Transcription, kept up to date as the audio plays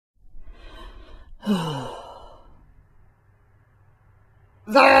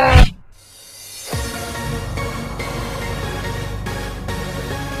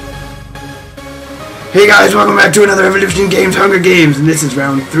Hey guys, welcome back to another Evolution Games Hunger Games, and this is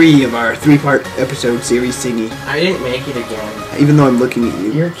round 3 of our 3-part episode series thingy. I didn't make it again. Even though I'm looking at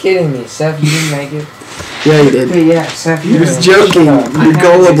you. You're kidding me, Seth. You didn't make it. Yeah, you did. Hey, yeah, Seth. He was joking. You're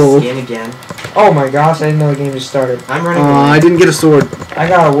gullible. Skin again. Oh my gosh, I didn't know the game just started. I'm running. I didn't get a sword. I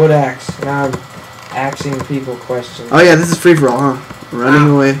got a wood axe. Now I'm axing people questions. Oh yeah, this is free for all, huh? Running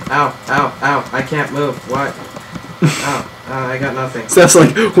away. Ow, ow, ow! I can't move. What? Ow! I got nothing. Steph's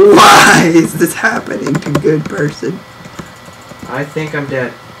like, why is this happening to good person? I think I'm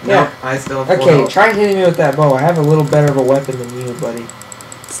dead. Yeah. Nope, I still have Okay, try hitting me with that bow. I have a little better of a weapon than you, buddy.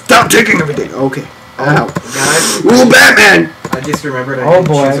 Stop taking everything. Okay. Ow. Guys. Ooh, Batman! I just remembered I Oh didn't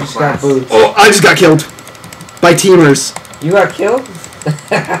boy, I choose a just got class. boots. Oh, I just got killed. By teamers. You got killed?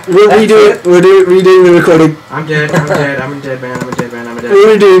 We're redoing the recording. I'm dead. I'm dead. I'm a dead man. I'm a dead man. I'm a dead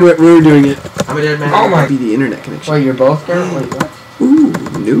man. We're doing it. I'm a dead man. Oh my. Be the internet connection. Wait, you're both dead? Wait, what? Ooh,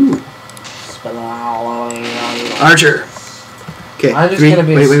 new. Archer. Okay, I'm just gonna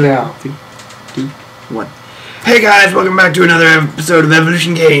be a scout. 3, 2, 1. Hey guys, welcome back to another episode of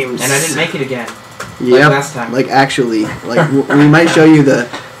Evolution Games. And I didn't make it again. Yep. Like last time. Like actually, like we might show you the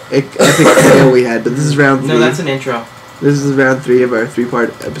epic fail we had, but this is round 3. No, that's an intro. This is round 3 of our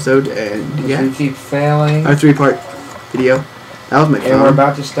 3-part episode, and yeah, We keep failing. our 3-part video. That was my phone. And we're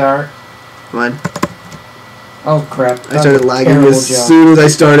about to start. Come on. Oh crap. I started lagging Terrible as job. soon as I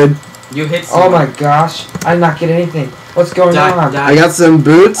started. You hit. Oh my gosh. I did not get anything. What's going on? I got some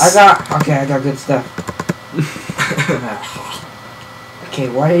boots. I got good stuff. Okay,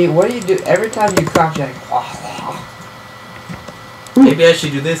 what do you do every time you crouch? You're like, Maybe I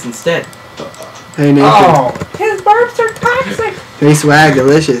should do this instead. Hey Nathan. oh, his burps are toxic. Hey swag,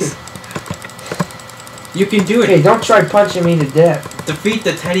 delicious. You can do it. Okay, don't try punching me to death. Defeat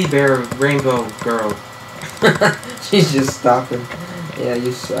the teddy bear rainbow girl. She's just stopping. Yeah,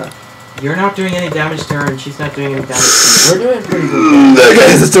 you suck. You're not doing any damage to her, and she's not doing any damage to We're doing pretty good. That guy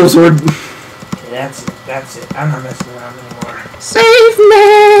has a stone sword. That's it. I'm not messing around anymore. Save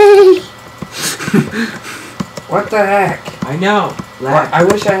me! What the heck? I know. Well, I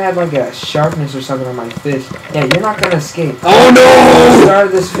wish I had like a sharpness or something on my fist. Yeah, you're not gonna escape. Oh I no!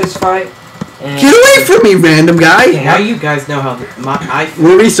 started this fist fight. And Get away from me, random guy! Now you guys know how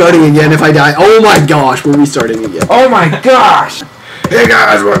We're restarting again if I die. Oh my gosh, we're restarting again. Oh my gosh! Hey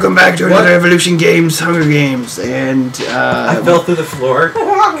guys, welcome back to another Evolution Games Hunger Games, and I fell through the floor.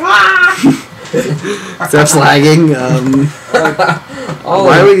 Steph's lagging.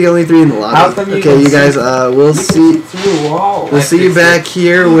 Why are we the only 3 in the lobby? Okay, you guys, we'll see. We'll see you back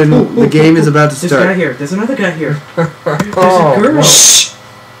here when the game is about to This start. guy here. There's another guy here. There's Oh, a girl. Shh.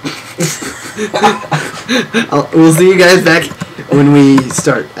 We'll see you guys back when we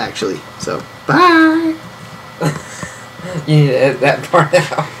start, actually. So, bye. You need to edit that part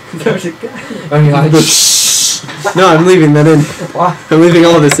out. There's a guy. And you're like, Shh. No, I'm leaving that in. what? I'm leaving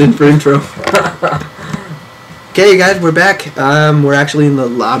all of this in for intro. Okay, guys, we're back. We're actually in the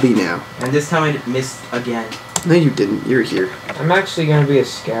lobby now. And this time I missed again. No, you didn't. You're here. I'm actually gonna be a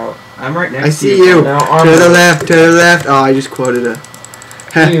scout. I'm right next I to see you. you. Now, To the left. To the left. Oh, I just quoted a.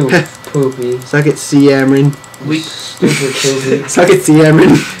 You poopy. Suck it, C. Amron. We. Stupid poopy. Suck it, C. Amron.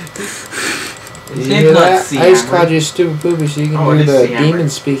 Did His you name's hear not that? C. I just Amron. called you a stupid poopy so you can Oh, do it is the C. demon Amron.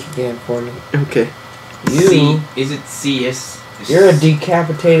 speak again for me. Okay. You. C. Is it C? You're a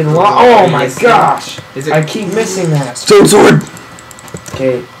decapitated Oh, Oh my yes, gosh! Is it? I keep missing that. Stone sword.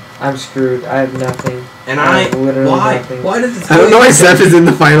 Okay, I'm screwed. I have nothing. And I have literally why? nothing. Why does it? I don't know why Seth is in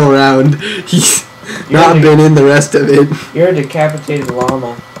the final round. He's not been in the rest of it. You're a decapitated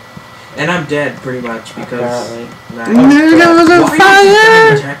llama. And I'm dead pretty much because. Apparently. There goes a Why fire.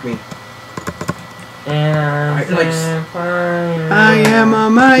 did you attack me? And I like- fire. I am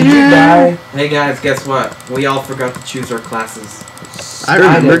a Did you die? miner. Hey guys, guess what? We all forgot to choose our classes. I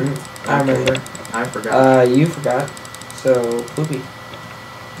remember. didn't. I remember. I forgot. You forgot. So, poopy.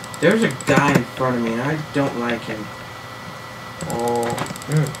 There's a guy in front of me and I don't like him. Oh.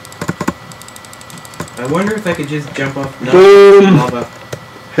 I wonder if I could just jump off Boom. lava.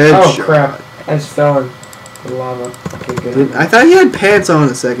 Headshot. Oh crap. I just fell in the lava. Okay, good. I thought he had pants on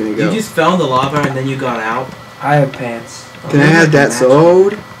a second ago. You just fell in the lava and then you got out. I have pants. Can I have that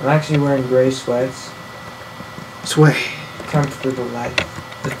sword? I'm actually wearing gray sweats. Sway. Comfortable life.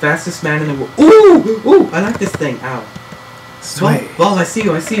 The fastest man in the world. Ooh! Ooh! I like this thing. Ow. Sway. Vol, I see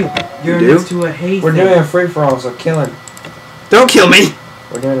you. I see you. You're You do? next to a hay We're thing. doing a free-for-all, so kill him. Don't kill me.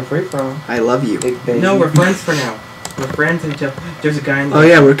 We're doing a free-for-all. I love you. Big baby. No, we're friends for now. We're friends until there's a guy in the... Oh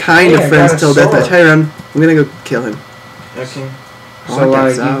yeah, we're kind Hey, of I friends got a till deathmatch. sword. Hey, run. I'm gonna go kill him. Okay. So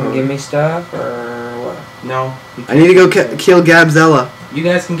like, you Gabzella. can give me stuff or what? No. I need to go kill Gabzella. You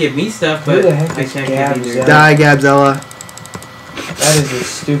guys can give me stuff, Who but the heck I is can't give you Gabzella? Die, Gabzella. That is the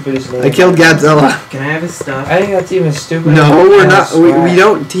stupidest name. I killed Gabzella. Can I have his stuff? I think that's even stupid. No, we're not. We NLSwag.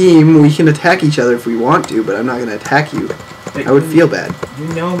 don't team. We can attack each other if we want to, but I'm not gonna attack you. But I would you- feel bad. You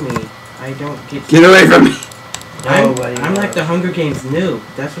know me. I don't get... Get away from me. Nobody I'm like knows. the Hunger Games noob.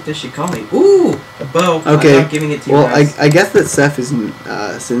 That's what they should call me. Ooh! A bow. Okay, I'm not giving it to you Well, guys. I guess that Seth isn't.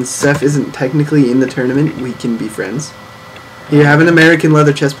 Since Seth isn't technically in the tournament, we can be friends. Here, have an American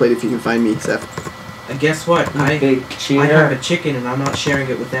leather chest plate if you can find me, Seth. And guess what? You I big have cheater. a chicken and I'm not sharing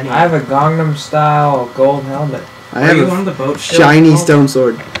it with anyone. I have a Gangnam style gold helmet. I Are have you a on the boat still? shiny Oh, stone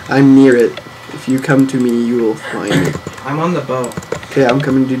sword. I'm near it. If you come to me, you will find it. I'm on the boat. Okay, I'm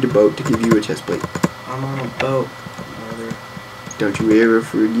coming to the boat to give you a chest plate. I'm on a boat. Mother. Don't you ever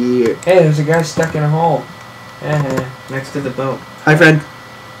forget. Hey, there's a guy stuck in a hole. Next to the boat. Hi, friend.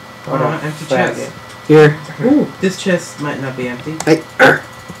 What Oh, a empty faggot. chest. Here. Ooh, this chest might not be empty. Hey.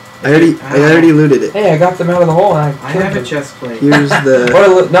 I already looted it. Hey, I got them out of the hole and I I killed have a them. chest plate. Here's the. What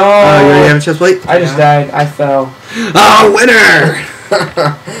a no! Oh, you already have a chest plate? I just Yeah. died. I fell. Oh, winner!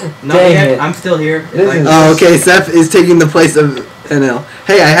 Not Dang yet. it. I'm still here. If This I- is- Oh, okay. Seth is taking the place of NL.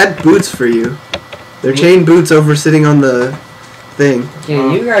 Hey, I had boots for you. They're chain boots over sitting on the thing. Okay,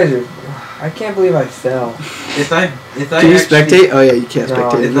 you guys are. I can't believe I fell. If I Can you spectate? Oh yeah, you can't No,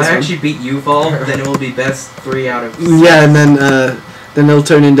 spectate in If this I one. actually beat you, Volve, then it will be best 3 out of 6. Yeah, and then it'll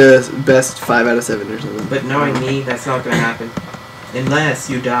turn into best 5 out of 7 or something. But knowing me, that's not gonna happen. Unless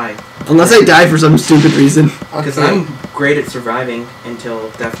you die. Unless I die for some stupid reason. Because Okay. I'm great at surviving until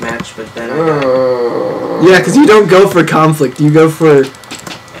deathmatch, but then I die. Yeah, because you don't go for conflict. You go for You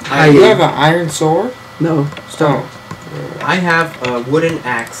hiding. have an iron sword? No. Stone. I have a wooden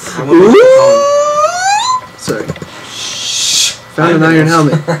axe. I wonder what you call Ooh! Sorry. Found an iron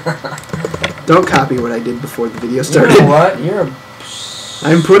helmet. Don't copy what I did before the video You started. know what? You're a.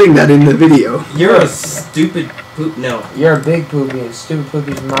 I'm putting that in the video. it. You're a stupid poop. No. You're a big poopy, and stupid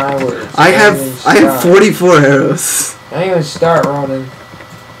poopy's my words. I Don't even have start. 44 arrows. Don't even start rolling.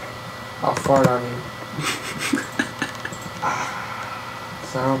 I'll fart on you.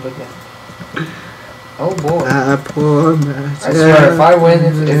 Sound like that. Oh boy. I pour my I swear, if I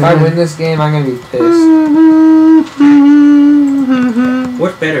win this game, I'm gonna be pissed.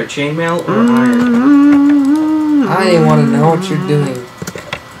 What's better, chainmail or iron? I don't even want to know what you're doing.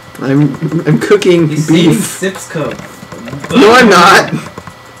 I'm cooking He's saving beef. Sips code. No, I'm not.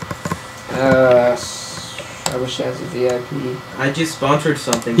 I wish I was a VIP. I just sponsored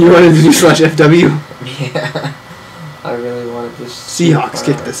something. You wanted to do /FW? Yeah. I really wanted this. Seahawks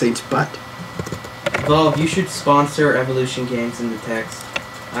kick the Saints' butt. Volve, you should sponsor Evolution Games in the text.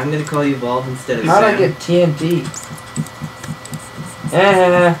 I'm gonna call you Volve instead of How'd I Sam. get TNT?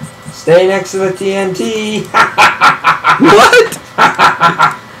 Stay next to the TNT. What?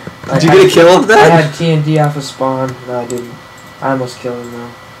 Did you get a kill off I that? had TNT off of spawn. No, I didn't. I almost killed him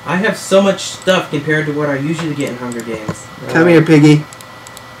though. I have so much stuff compared to what I usually get in Hunger Games. Come here, piggy.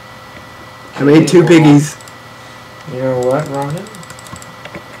 I made 2 piggies. You know what, Ronan?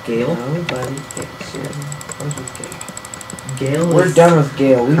 Gale? Nobody thinks you're. What's with Gale? Gale We're is... done with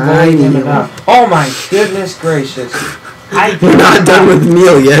Gale. We I bullied him know. enough. Oh my goodness gracious. We're not done with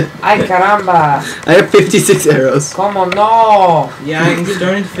Neil yet. Ay caramba. I have 56 arrows. Como no? Yeah, I'm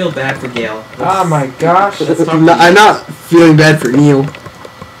starting to feel bad for Gale. Oh my gosh. Let's talk No, I'm not feeling bad for Neil.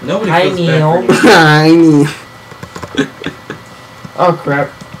 Nobody Hi, feels Neil. bad for you. Hi, Neil. Oh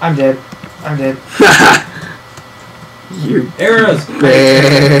crap. I'm dead. I'm dead. You're Arrows! I didn't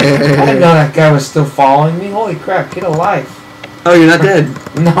bad. know that guy was still following me. Holy crap, get a life. Oh, you're not dead.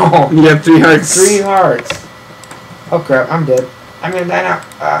 No. You have 3 hearts. 3 hearts. Oh crap, I'm dead. I'm gonna die now.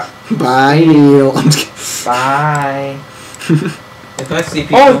 Bye, Neil. I'm just kidding. Bye. If I see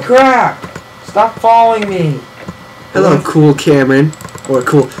people... Holy crap! Stop following me. Hello, cool Cameron. Or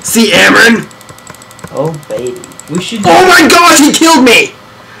cool. See, Cameron? Oh baby. We should... Oh my gosh, he killed me!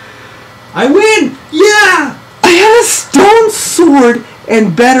 I win! Yeah! I had a stone sword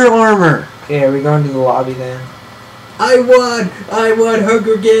and better armor. Okay, are we going to the lobby then? I won! I won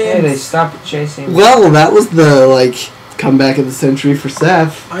Hunger Hey, they Games! stopped chasing me. Well, that was the, comeback of the century for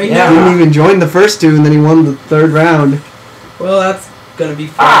Seth. I Yeah. He know! didn't even join the first 2, and then he won the 3rd round. Well, that's gonna be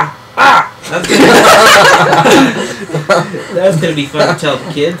fun. That's gonna be fun to tell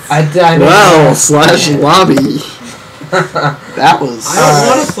the kids. I died. Well, /lobby. That was... I don't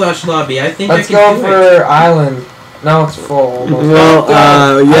want a slash lobby. I think Let's I can go do for island. No, it's full. Almost.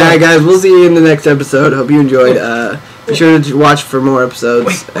 Well, yeah, guys, we'll see you in the next episode. Hope you enjoyed. Be sure to watch for more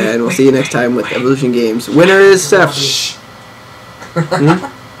episodes, and we'll see you next time with Evolution Games. Winner is Steph.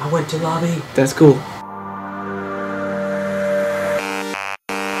 I went to lobby. That's cool.